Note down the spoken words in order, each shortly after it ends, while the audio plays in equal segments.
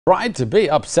Bride-to-be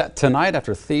upset tonight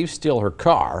after thieves steal her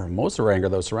car. Most of her anger,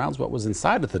 though, surrounds what was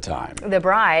inside at the time. The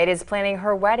bride is planning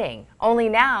her wedding, only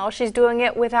now she's doing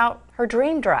it without her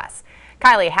dream dress.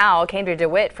 Kylie Howell came to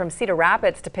DeWitt from Cedar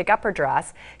Rapids to pick up her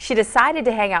dress. She decided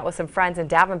to hang out with some friends in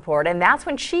Davenport, and that's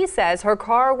when she says her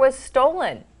car was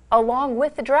stolen, along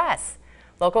with the dress.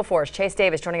 Local 4's Chase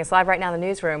Davis joining us live right now in the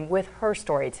newsroom with her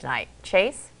story tonight.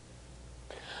 Chase?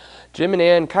 Jim and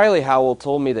Ann, Kylie Howell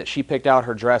told me that she picked out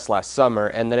her dress last summer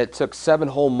and that it took 7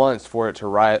 whole months for it to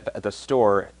arrive at the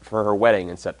store for her wedding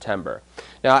in September.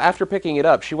 Now, after picking it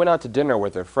up, she went out to dinner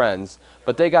with her friends,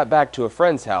 but they got back to a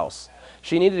friend's house.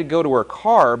 She needed to go to her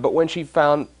car, but when she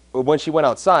went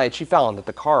outside, she found that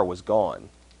the car was gone.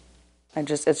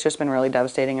 It's just been really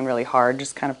devastating and really hard,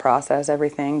 just kind of process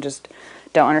everything. Just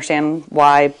don't understand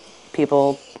why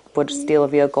people would steal a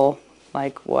vehicle,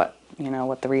 like what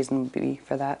the reason would be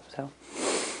for that. So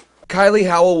Kylie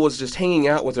Howell was just hanging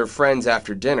out with her friends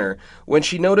after dinner when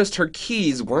she noticed her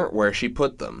keys weren't where she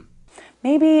put them.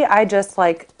 Maybe I just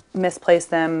misplaced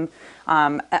them.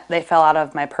 They fell out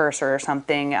of my purse or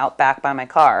something out back by my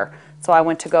car. So I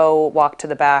went to go walk to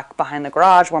the back behind the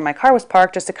garage where my car was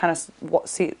parked just to kind of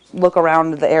look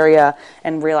around the area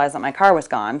and realize that my car was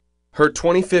gone. Her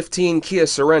 2015 Kia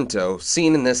Sorento,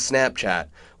 seen in this Snapchat,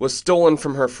 was stolen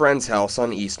from her friend's house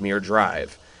on Eastmere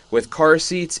Drive, with car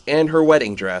seats and her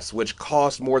wedding dress, which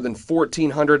cost more than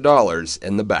 $1,400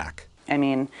 in the back. I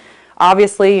mean,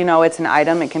 obviously, it's an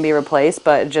item, it can be replaced,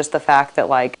 but just the fact that,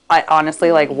 I honestly,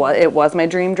 it was my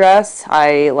dream dress.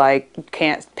 I,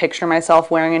 can't picture myself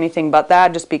wearing anything but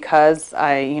that just because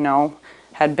I,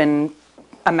 had been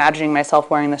imagining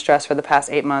myself wearing this dress for the past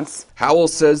 8 months. Howell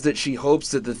says that she hopes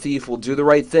that the thief will do the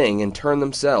right thing and turn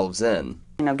themselves in.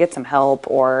 Get some help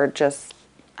or just,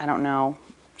 I don't know,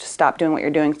 just stop doing what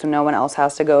you're doing so no one else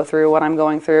has to go through what I'm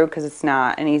going through, because it's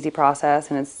not an easy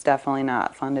process and it's definitely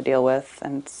not fun to deal with,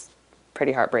 and it's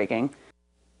pretty heartbreaking.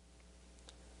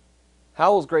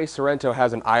 Howell's gray Sorento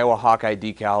has an Iowa Hawkeye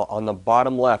decal on the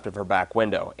bottom left of her back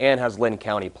window and has Lynn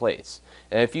County plates.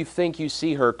 And if you think you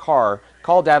see her car,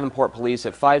 call Davenport Police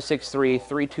at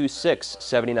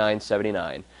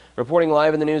 563-326-7979. Reporting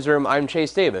live in the newsroom, I'm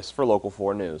Chase Davis for Local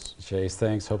 4 News. Chase,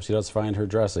 thanks. Hope she does find her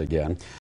dress again.